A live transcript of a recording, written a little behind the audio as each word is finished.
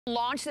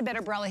Launched the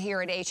BetterBrella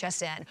here at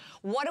HSN.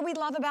 What do we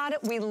love about it?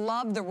 We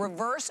love the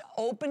reverse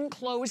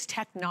open-close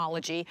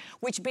technology,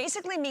 which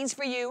basically means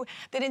for you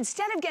that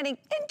instead of getting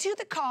into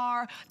the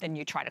car, then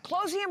you try to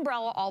close the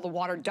umbrella, all the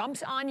water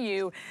dumps on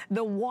you.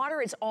 The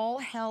water is all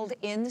held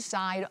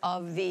inside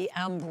of the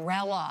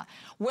umbrella.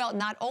 Well,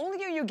 not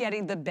only are you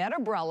getting the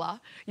BetterBrella,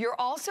 you're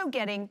also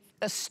getting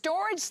the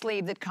storage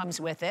sleeve that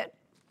comes with it,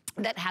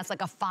 that has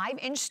like a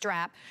 5-inch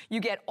strap. You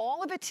get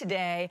all of it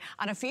today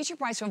on a feature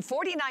price from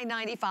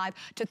 $49.95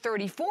 to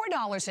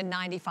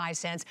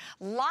 $34.95.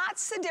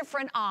 Lots of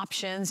different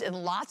options and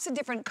lots of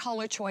different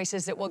color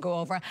choices that we'll go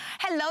over.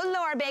 Hello,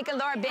 Laura Baker.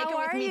 Laura Baker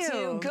with me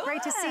too. Good.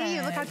 Great to see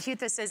you. Look how cute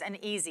this is and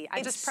easy.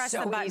 I just pressed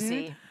the button.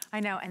 Easy. I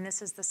know, and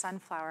this is the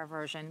sunflower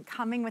version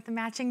coming with the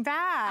matching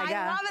bag.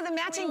 I love it. The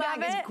matching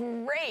bag is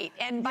great.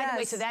 And by the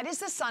way, so that is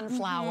the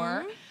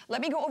sunflower. Let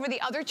me go over the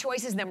other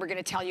choices, and then we're going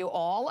to tell you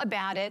all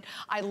about it.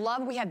 I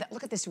love, we have that,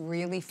 look at this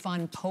really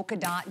fun polka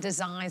dot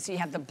design. So you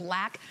have the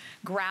black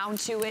ground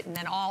to it, and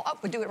then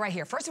we'll do it right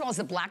here. First of all, it's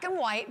the black and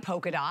white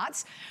polka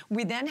dots.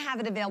 We then have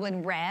it available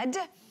in red.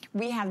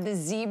 We have the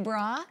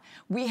zebra.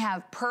 We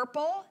have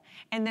purple.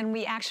 And then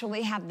we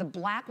actually have the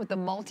black with the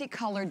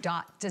multicolored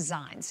dot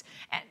designs.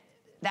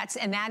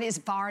 And that is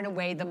far and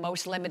away the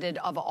most limited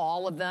of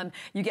all of them.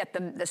 You get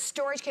the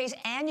storage case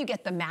and you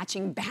get the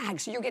matching bag.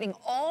 So you're getting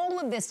all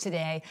of this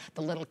today,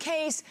 the little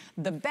case,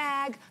 the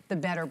bag, the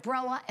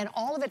BetterBrella, and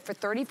all of it for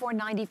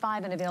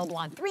 $34.95 and available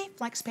on 3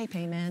 FlexPay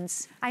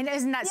payments. I know,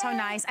 isn't that so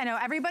nice? I know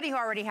everybody who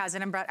already has a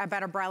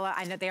BetterBrella,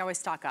 I know they always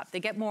stock up. They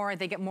get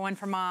one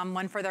for mom,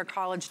 one for their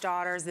college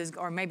daughters,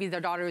 or maybe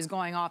their daughter who's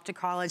going off to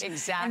college.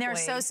 Exactly. And they're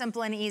so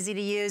simple and easy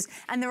to use.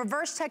 And the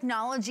reverse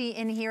technology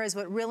in here is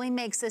what really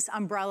makes this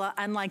umbrella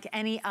unlike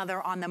any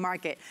other on the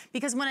market.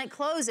 Because when it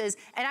closes, it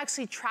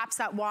actually traps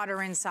that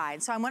water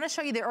inside. So I'm gonna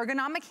show you the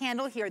ergonomic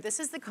handle here. This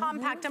is the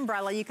compact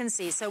umbrella you can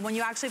see. So when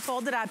you actually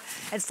fold it up,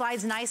 it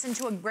slides nice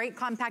into a great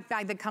compact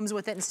bag that comes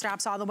with it and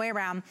straps all the way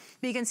around.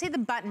 But you can see the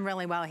button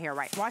really well here,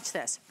 right? Watch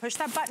this. Push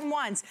that button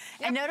once,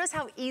 and notice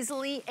how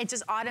easily it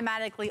just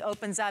automatically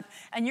opens up,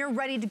 and you're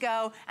ready to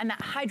go, and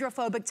that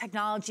hydrophobic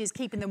technology is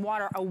keeping the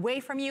water away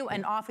from you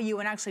and off of you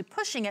and actually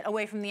pushing it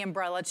away from the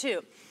umbrella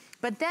too.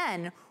 But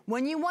then,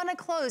 when you want to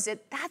close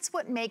it, that's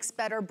what makes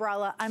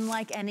BetterBrella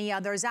unlike any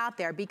others out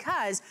there,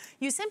 because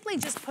you simply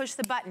just push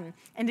the button.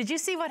 And did you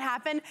see what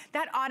happened?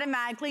 That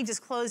automatically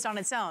just closed on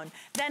its own.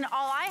 Then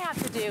all I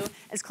have to do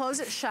is close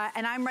it shut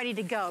and I'm ready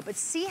to go. But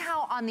see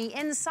how on the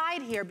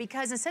inside here,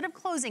 because instead of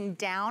closing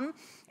down,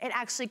 it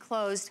actually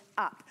closed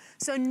up.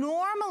 So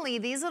normally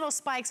these little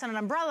spikes on an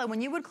umbrella,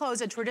 when you would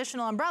close a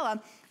traditional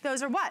umbrella,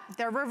 those are what?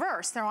 They're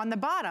reversed, they're on the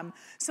bottom.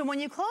 So when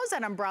you close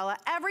that umbrella,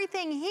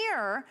 everything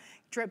here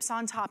drips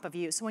on top of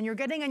you. So when you're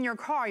getting in your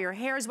car, your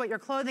hair is wet, your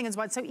clothing is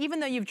wet. So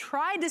even though you've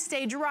tried to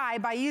stay dry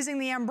by using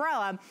the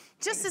umbrella,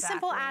 just a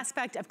simple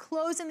aspect of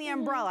closing the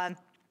umbrella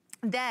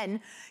then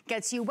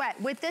gets you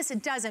wet. With this,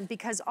 it doesn't,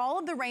 because all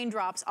of the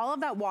raindrops, all of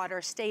that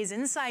water stays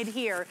inside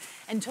here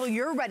until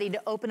you're ready to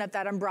open up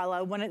that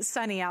umbrella when it's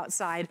sunny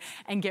outside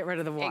and get rid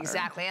of the water.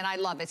 Exactly, and I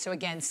love it. So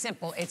again,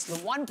 simple. It's the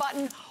one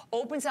button,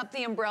 opens up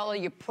the umbrella,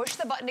 you push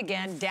the button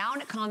again,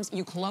 down it comes,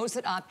 you close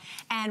it up,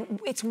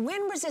 and it's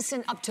wind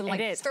resistant up to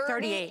like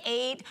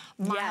 38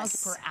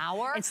 miles per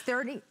hour. It's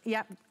 30,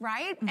 yep.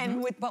 Right?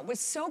 And but what's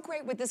so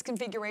great with this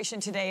configuration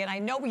today, and I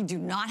know we do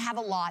not have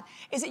a lot,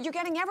 is that you're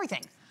getting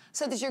everything.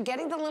 So that you're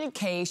getting the little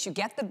case, you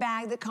get the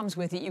bag that comes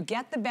with it, you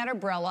get the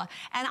BetterBrella,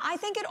 and I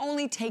think it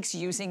only takes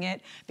using it,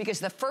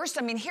 because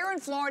I mean, here in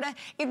Florida,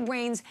 it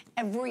rains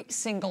every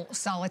single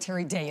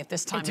solitary day at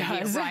this time of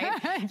year, right?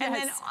 And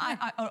then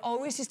it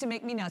always used to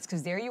make me nuts,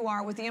 because there you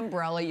are with the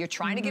umbrella, you're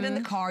trying to get in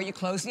the car, you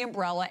close the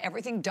umbrella,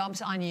 everything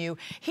dumps on you.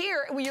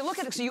 Here, when you look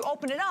at it, so you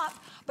open it up,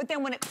 but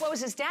then when it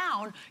closes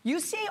down,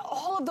 you see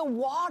all of the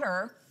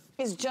water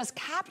is just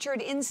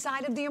captured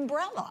inside of the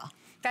umbrella.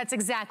 That's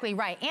exactly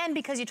right. And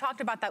because you talked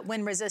about that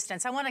wind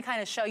resistance, I want to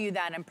kind of show you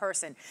that in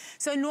person.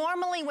 So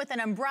normally with an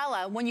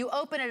umbrella, when you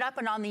open it up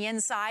and on the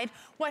inside,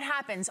 what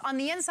happens? On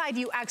the inside,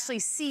 you actually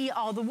see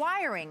all the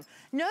wiring.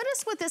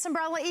 Notice with this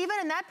umbrella, even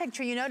in that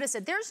picture, you notice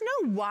that there's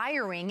no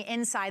wiring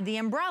inside the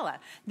umbrella.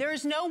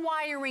 There's no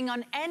wiring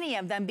on any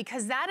of them,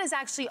 because that is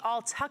actually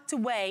all tucked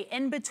away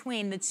in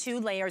between the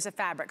 2 layers of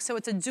fabric. So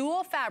it's a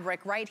dual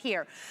fabric right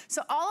here.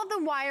 So all of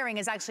the wiring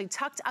is actually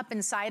tucked up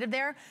inside of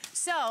there.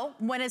 So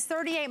when it's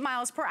 38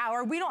 miles per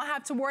hour, we don't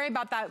have to worry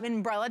about that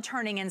umbrella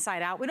turning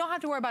inside out. We don't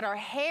have to worry about our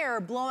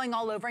hair blowing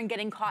all over and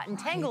getting caught and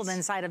tangled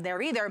inside of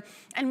there either.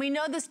 And we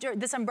know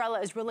this umbrella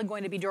is really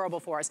going to be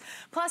durable for us.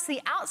 Plus, the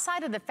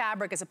outside of the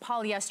fabric is a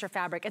polyester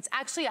fabric. It's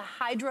actually a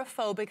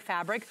hydrophobic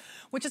fabric,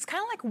 which is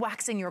kind of like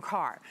waxing your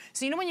car.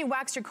 So you know when you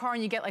wax your car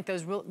and you get like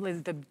those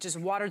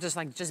water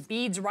just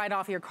beads right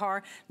off your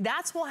car?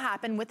 That's what will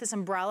happen with this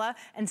umbrella.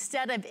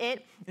 Instead of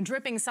it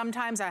dripping,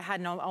 sometimes I had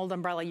an old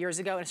umbrella years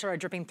ago and it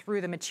started dripping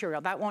through the material.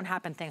 That won't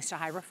happen thanks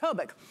to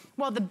hydrophobic.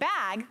 Well, the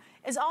bag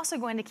is also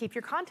going to keep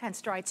your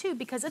contents dry too,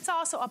 because it's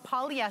also a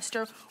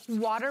polyester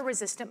water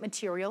resistant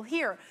material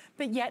here,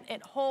 but yet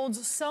it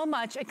holds so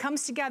much. It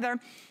comes together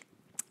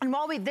And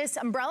while this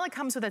umbrella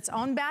comes with its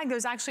own bag,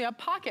 there's actually a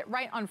pocket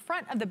right on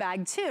front of the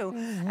bag too,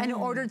 in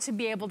order to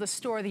be able to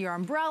store your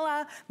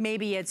umbrella.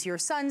 Maybe it's your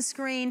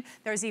sunscreen.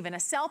 There's even a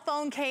cell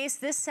phone case.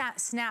 This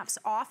snaps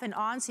off and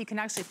on, so you can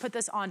actually put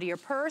this onto your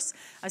purse,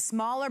 a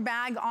smaller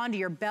bag onto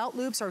your belt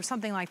loops or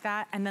something like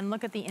that. And then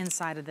look at the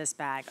inside of this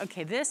bag.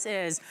 Okay, this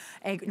is,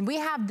 we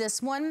have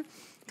this one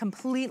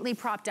completely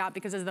propped out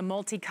because of the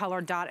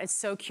multicolored dot. It's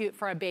so cute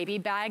for a baby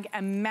bag.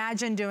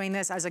 Imagine doing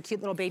this as a cute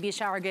little baby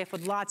shower gift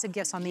with lots of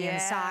gifts on the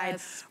inside.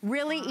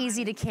 Really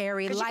easy to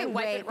carry,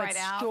 lightweight, but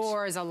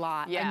stores a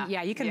lot. Yeah,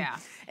 and you can,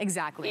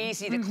 exactly.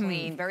 Easy to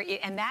clean,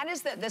 and that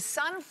is the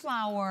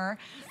sunflower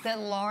that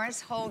Laura's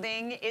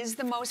holding is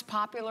the most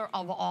popular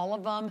of all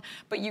of them,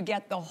 but you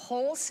get the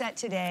whole set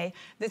today.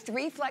 The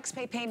 3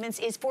 FlexPay payments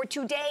is for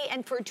today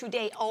and for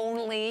today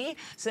only,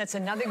 so that's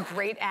another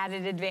great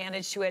added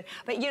advantage to it.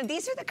 But you know,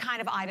 these are the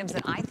kind of items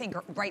that I think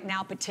are right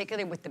now,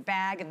 particularly with the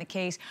bag and the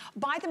case,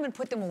 buy them and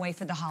put them away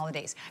for the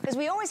holidays. Because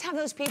we always have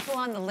those people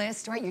on the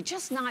list, right? You're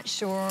just not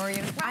sure.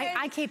 You know, right?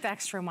 I keep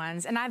extra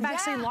ones, and I've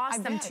actually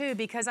lost them too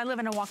because I live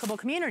in a walkable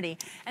community.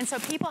 And so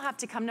people have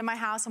to come to my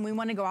house and we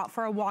want to go out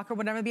for a walk or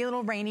whatever, it'd be a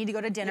little rainy to go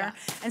to dinner.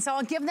 And so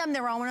I'll give them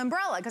their own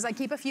umbrella because I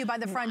keep a few by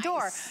the front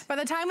door. By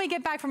the time we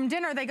get back from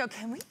dinner, they go,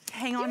 can we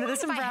hang on to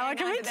this umbrella?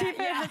 Can we keep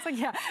it? It's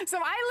like, so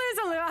I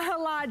lose a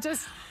lot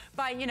just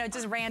by, you know,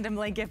 just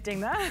randomly gifting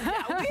them.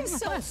 We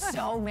have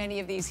so many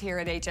of these here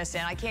at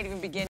HSN. I can't even begin.